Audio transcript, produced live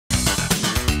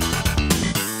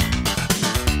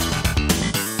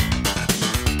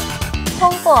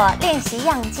过练习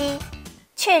样机，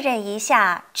确认一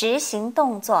下执行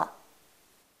动作。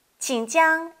请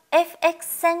将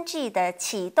FX3G 的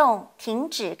启动、停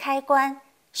止开关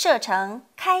设成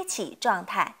开启状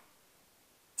态，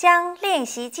将练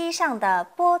习机上的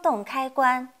波动开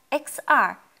关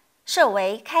X2 设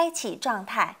为开启状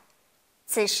态。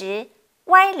此时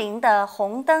Y 零的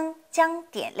红灯将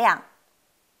点亮。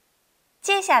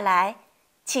接下来，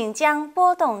请将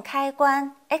波动开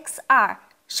关 X2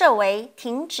 设为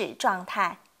停止状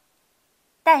态，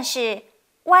但是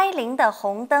Y 零的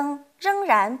红灯仍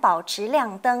然保持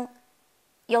亮灯，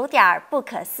有点不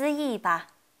可思议吧？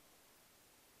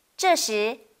这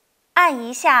时，按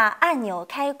一下按钮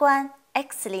开关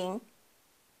X 零，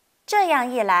这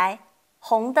样一来，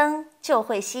红灯就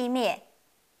会熄灭。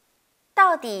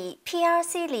到底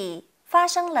PLC 里发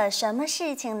生了什么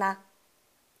事情呢？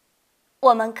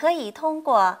我们可以通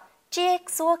过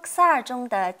Works2 中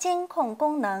的监控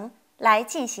功能来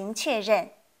进行确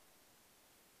认。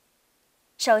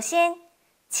首先，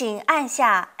请按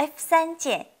下 F3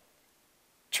 键，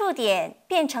触点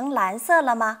变成蓝色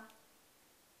了吗？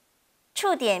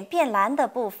触点变蓝的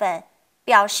部分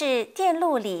表示电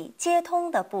路里接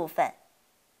通的部分。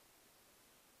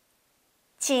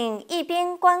请一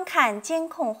边观看监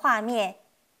控画面，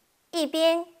一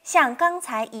边像刚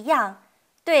才一样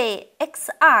对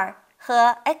X2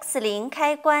 和 X0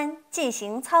 开关进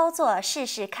行操作试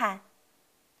试看。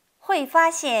会发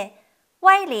现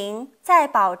Y 零在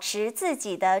保持自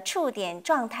己的触点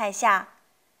状态下，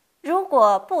如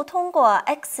果不通过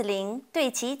X 零对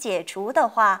其解除的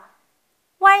话，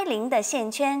 Y 零的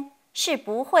线圈是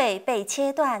不会被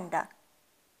切断的。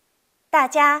大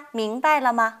家明白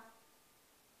了吗？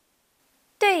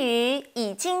对于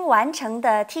已经完成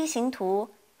的梯形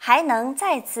图，还能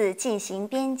再次进行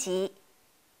编辑。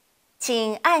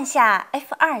请按下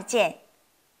F2 键，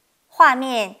画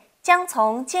面将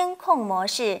从监控模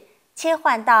式切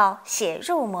换到写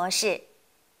入模式，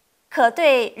可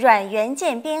对软元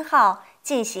件编号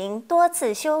进行多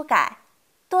次修改，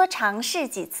多尝试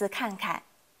几次看看。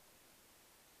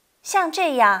像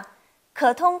这样，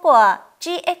可通过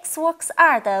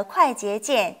Works2 的快捷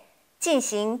键进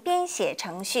行编写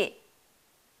程序，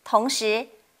同时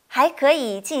还可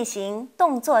以进行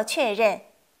动作确认，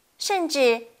甚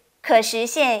至可实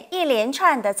现一连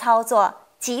串的操作，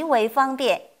极为方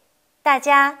便。大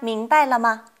家明白了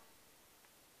吗？